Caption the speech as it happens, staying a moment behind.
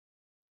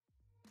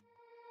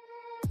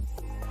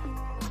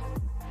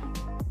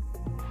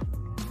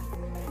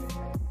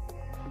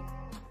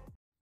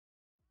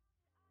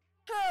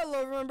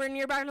Hello everyone, Brayden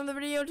here, back on the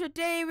video.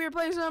 Today we are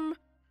playing some,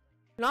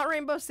 not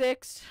Rainbow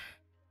Six,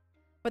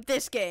 but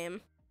this game,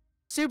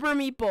 Super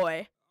Meat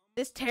Boy.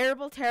 This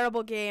terrible,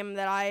 terrible game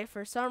that I,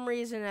 for some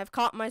reason, have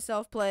caught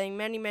myself playing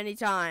many, many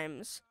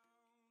times.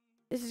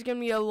 This is going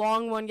to be a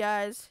long one,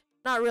 guys.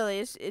 Not really,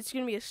 it's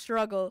going to be a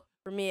struggle,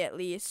 for me at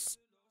least.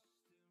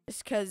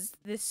 Just because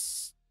this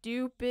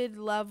stupid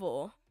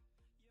level,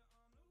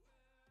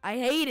 I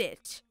hate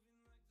it.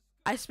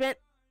 I spent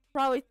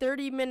probably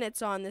 30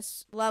 minutes on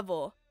this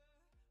level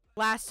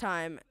last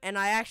time, and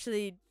I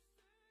actually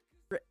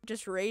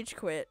just rage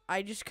quit.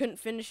 I just couldn't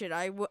finish it.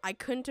 I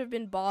couldn't have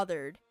been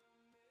bothered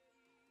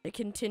to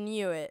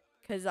continue it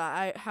because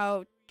I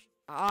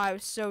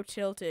was so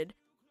tilted.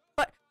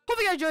 But hope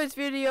you guys enjoyed this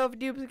video. If you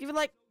do, please give it a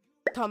like,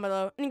 comment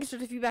below, and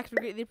constructive feedback would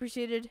be greatly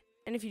appreciated.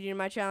 And if you're new to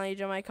my channel, you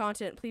enjoy my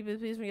content, please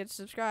make it to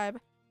subscribe.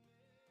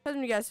 Because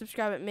when you guys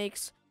subscribe, it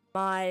makes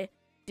my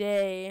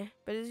day.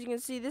 But as you can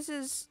see, this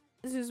is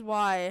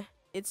why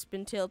it's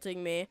been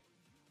tilting me.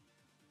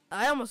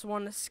 I almost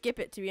want to skip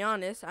it, to be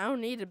honest. I don't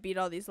need to beat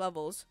all these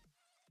levels.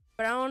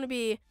 But I don't want to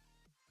be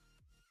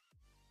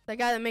the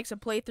guy that makes a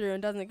playthrough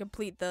and doesn't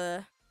complete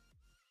the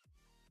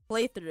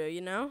playthrough,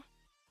 you know?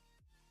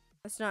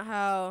 That's not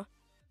how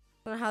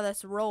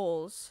this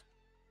rolls.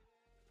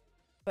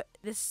 But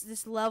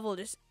this level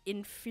just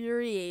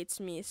infuriates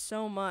me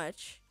so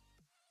much.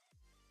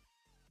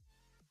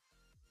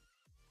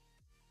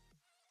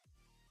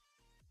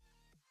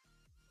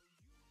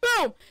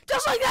 Boom!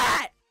 Just like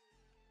that!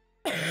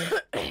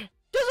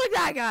 Just like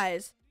that,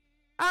 guys.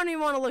 I don't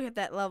even want to look at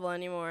that level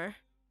anymore.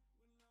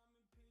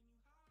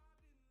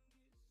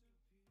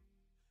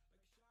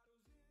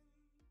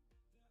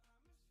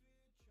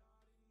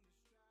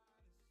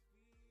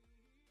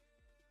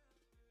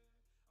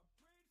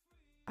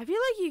 I feel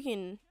like you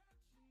can...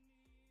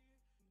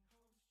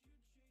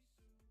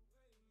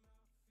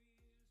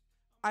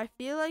 I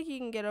feel like you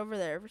can get over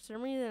there. For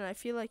some reason, I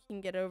feel like you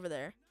can get over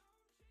there.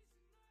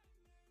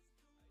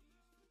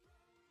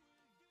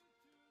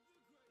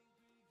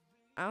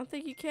 I don't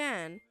think you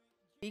can.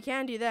 You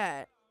can do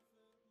that.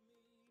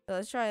 So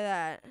let's try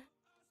that.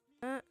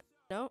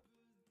 Nope.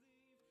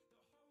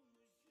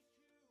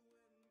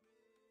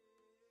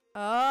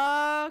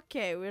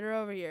 Okay, we're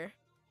over here.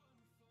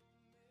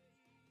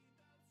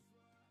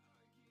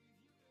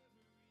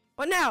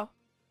 What now?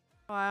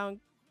 Oh,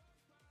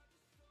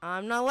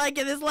 I'm not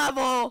liking this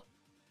level.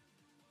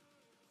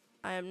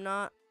 I am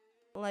not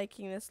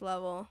liking this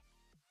level.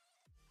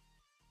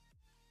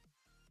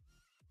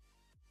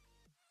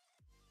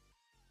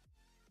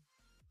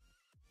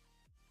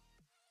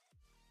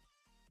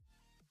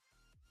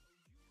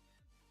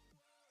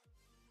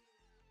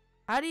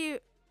 How do you...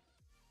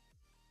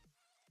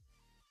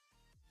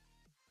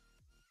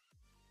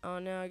 Oh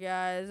no,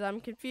 guys,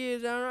 I'm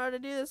confused. I don't know how to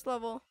do this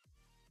level.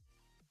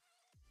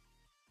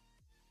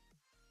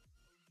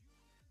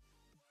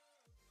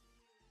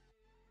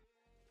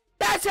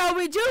 That's how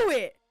we do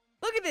it!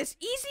 Look at this,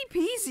 easy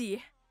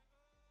peasy.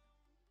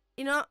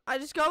 You know, I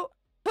just go,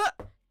 huh,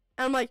 and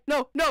I'm like,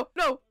 no, no,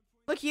 no.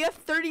 Look, you have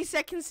 30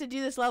 seconds to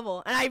do this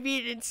level, and I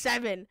beat it in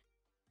 7.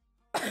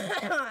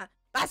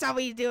 That's how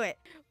we do it.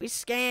 We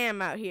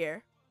scam out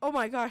here. Oh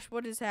my gosh,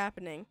 what is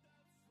happening?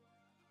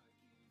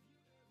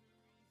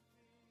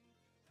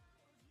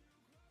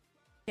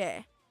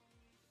 Okay.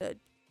 Good.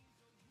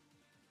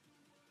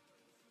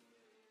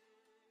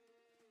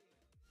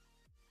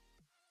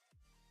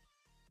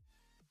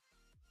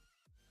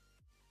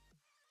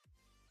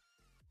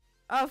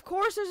 Of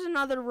course there's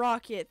another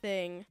rocket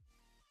thing.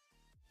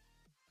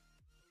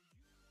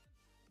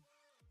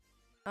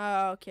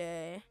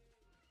 Okay.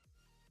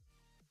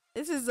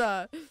 This is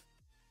a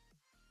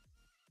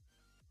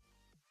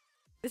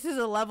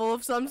level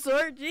of some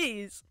sort.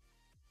 Jeez.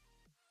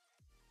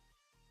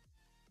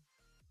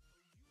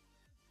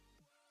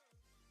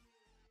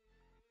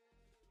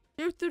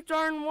 Shoot the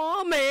darn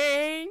wall,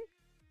 man.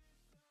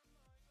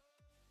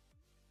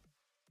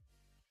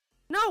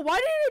 No, why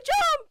didn't it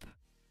jump?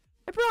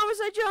 I promise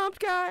I jumped,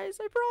 guys.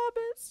 I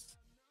promise.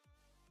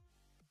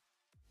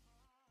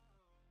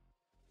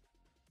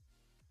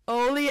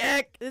 Holy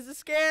heck, this is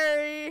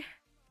scary.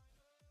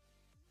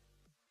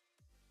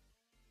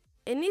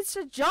 It needs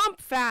to jump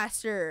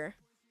faster.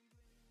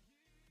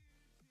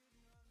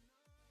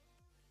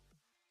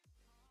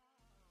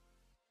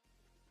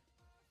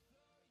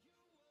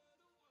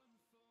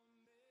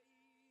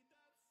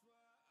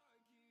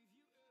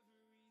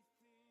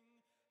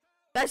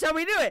 That's how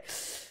we do it.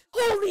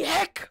 Holy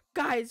heck,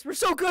 guys, we're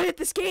so good at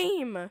this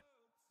game.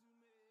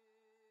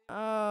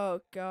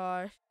 Oh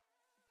gosh.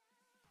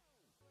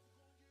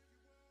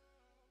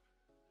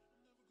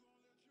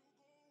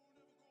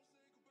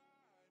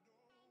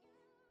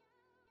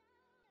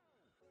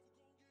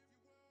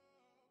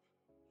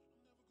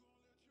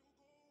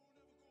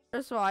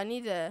 First of all, I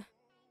need to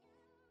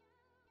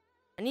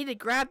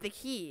grab the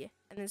key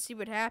and then see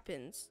what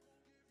happens.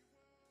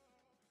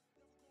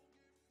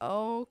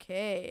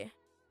 Okay.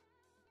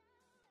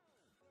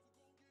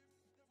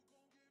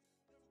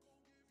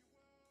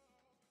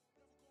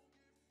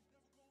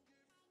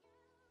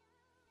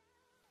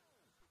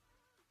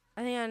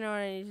 I think I know what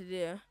I need to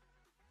do.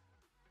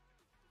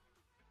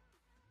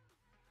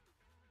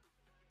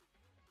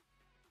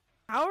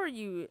 How are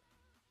you?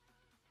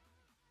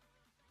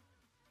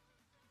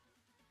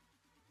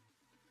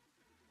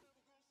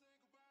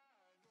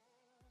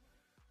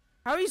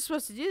 How are you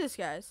supposed to do this,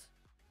 guys?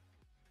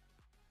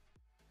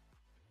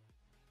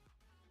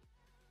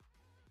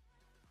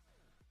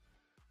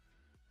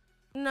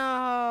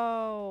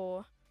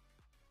 No.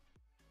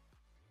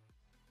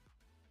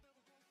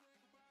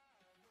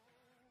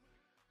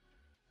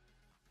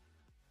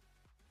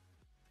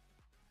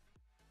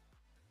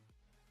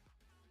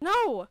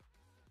 No.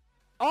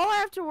 All I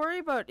have to worry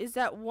about is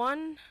that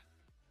one.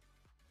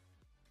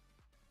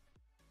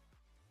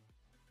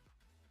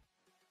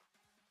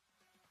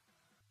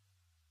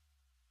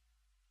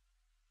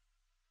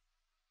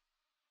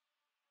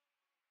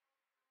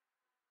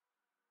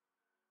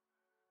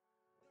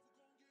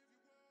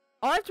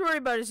 All I have to worry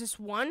about is this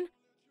one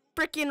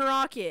freaking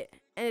rocket,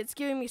 and it's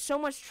giving me so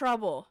much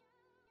trouble.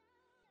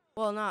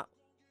 Well, not.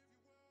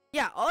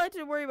 Yeah, all I have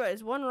to worry about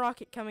is one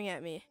rocket coming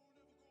at me.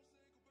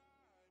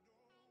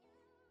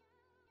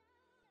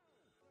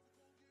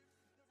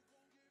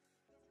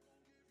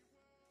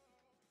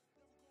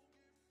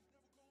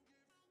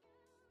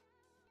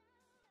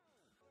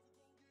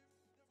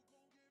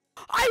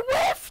 I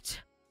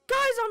whiffed! Guys,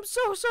 I'm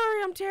so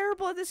sorry. I'm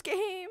terrible at this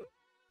game.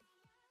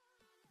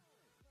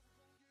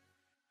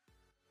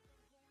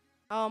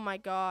 Oh my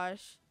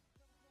gosh.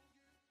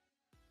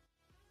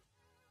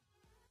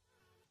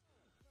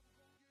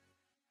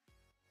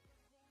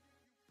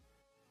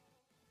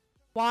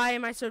 Why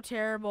am I so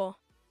terrible?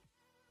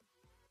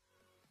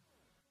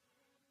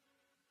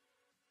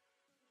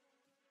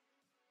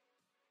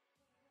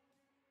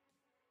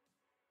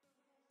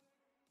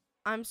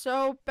 I'm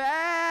so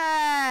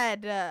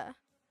bad.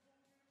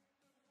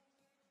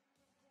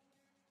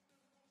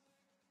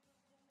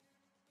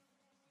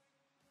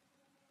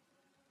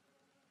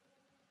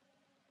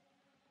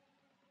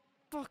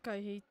 Fuck,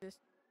 I hate this.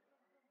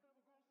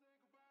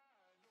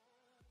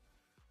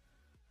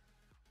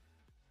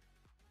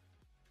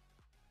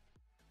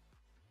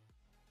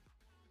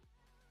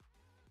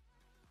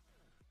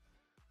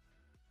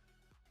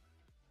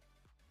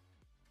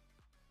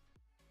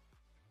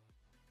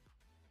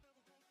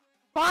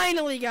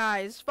 Finally,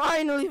 guys.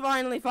 Finally,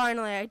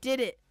 I did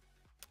it.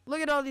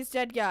 Look at all these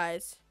dead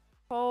guys.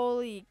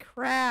 Holy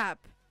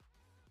crap.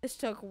 This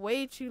took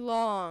way too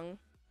long.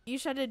 You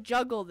just had to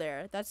juggle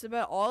there. That's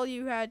about all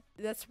you had.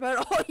 That's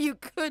about all you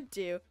could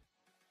do.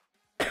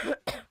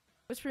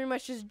 Was pretty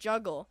much just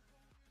juggle.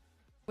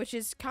 Which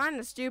is kind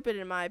of stupid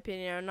in my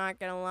opinion, I'm not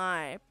gonna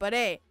lie. But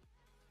hey.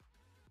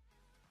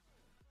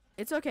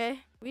 It's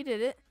okay. We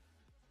did it.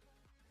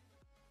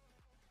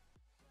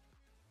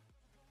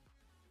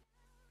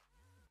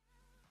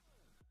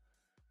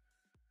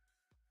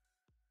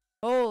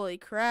 Holy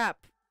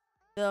crap.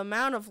 The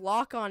amount of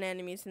lock-on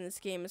enemies in this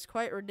game is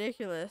quite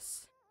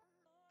ridiculous.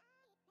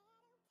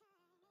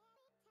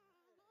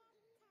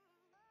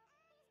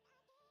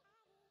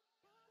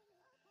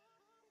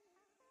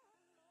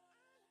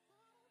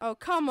 Oh,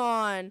 come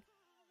on.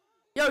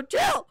 Yo,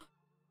 chill!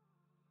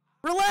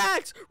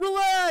 Relax!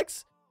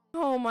 Relax!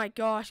 Oh my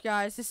gosh,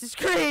 guys. This is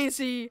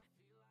crazy.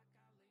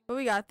 But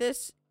we got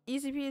this.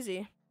 Easy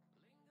peasy.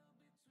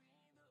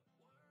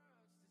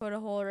 Put a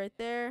hole right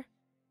there.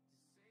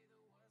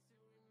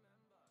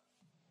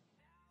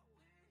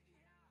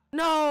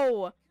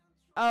 No!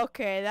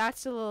 Okay,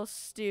 that's a little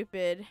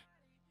stupid.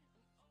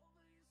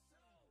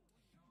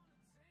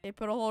 Okay,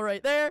 put a hole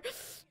right there.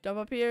 Jump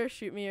up here.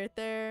 Shoot me right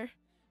there.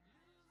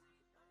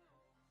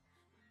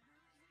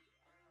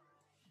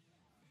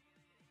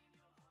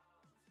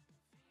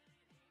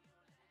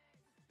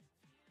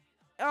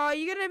 Oh,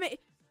 you're gonna make.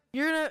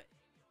 You're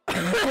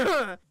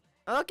gonna.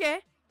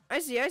 Okay. I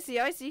see.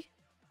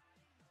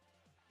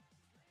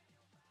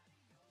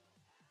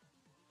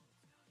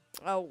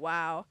 Oh,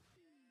 wow.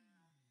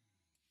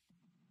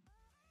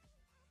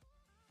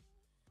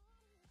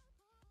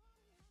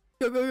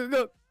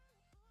 Go.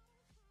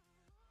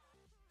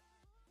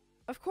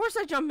 Of course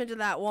I jump into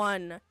that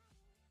one.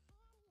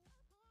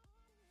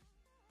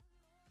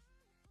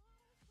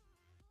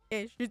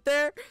 Okay, shoot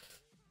there.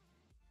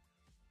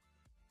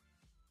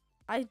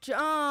 I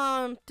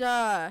jumped.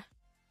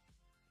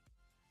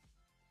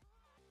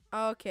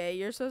 Okay,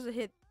 you're supposed to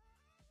hit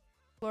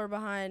the floor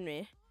behind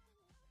me.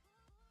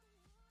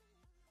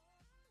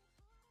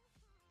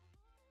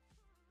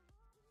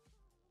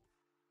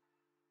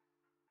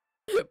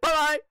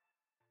 Bye-bye.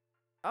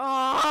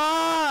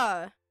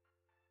 Ah!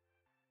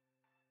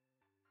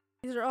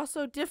 These are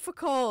also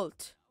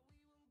difficult.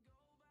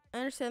 I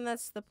understand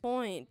that's the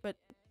point, but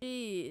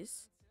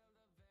jeez.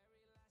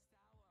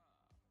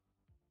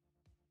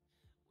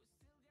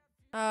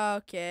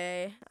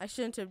 Okay, I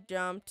shouldn't have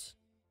jumped.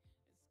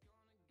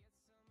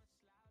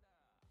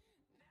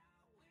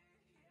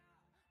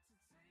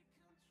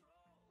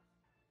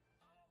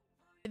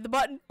 Hit the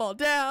button, fall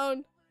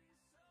down.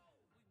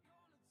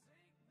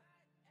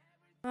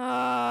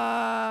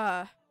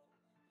 Ah,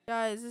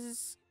 guys, this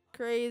is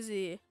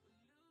crazy.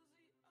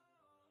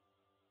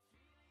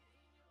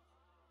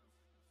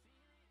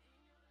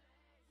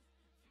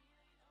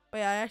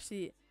 Wait, I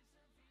actually...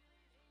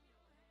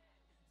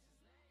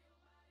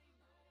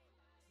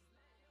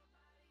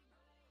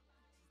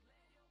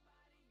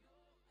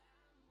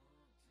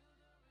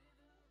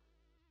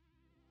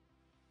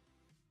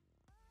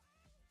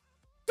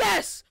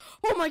 Yes!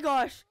 Oh my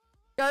gosh!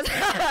 Guys,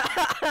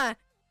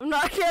 I'm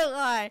not gonna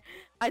lie.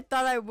 I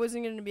thought I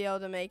wasn't gonna be able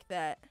to make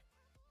that.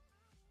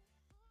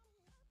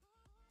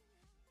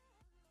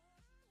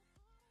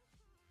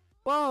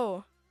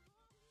 Whoa.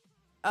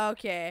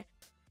 Okay.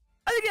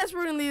 I think that's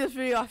where we're gonna leave this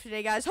video off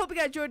today, guys. Hope you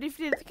guys enjoyed. If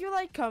you did, leave a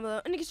like, comment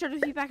below, and you can start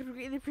with feedback. I'd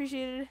greatly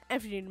appreciated. And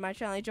if you're new to my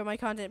channel, enjoy my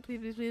content,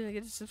 please don't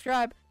forget to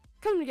subscribe.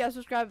 Come to guys,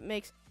 subscribe. It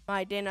makes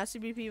my day. Not to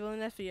be people in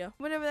that video.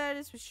 Whatever that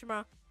is, for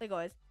tomorrow. Like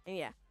always. And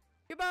yeah.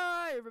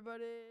 Goodbye,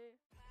 everybody.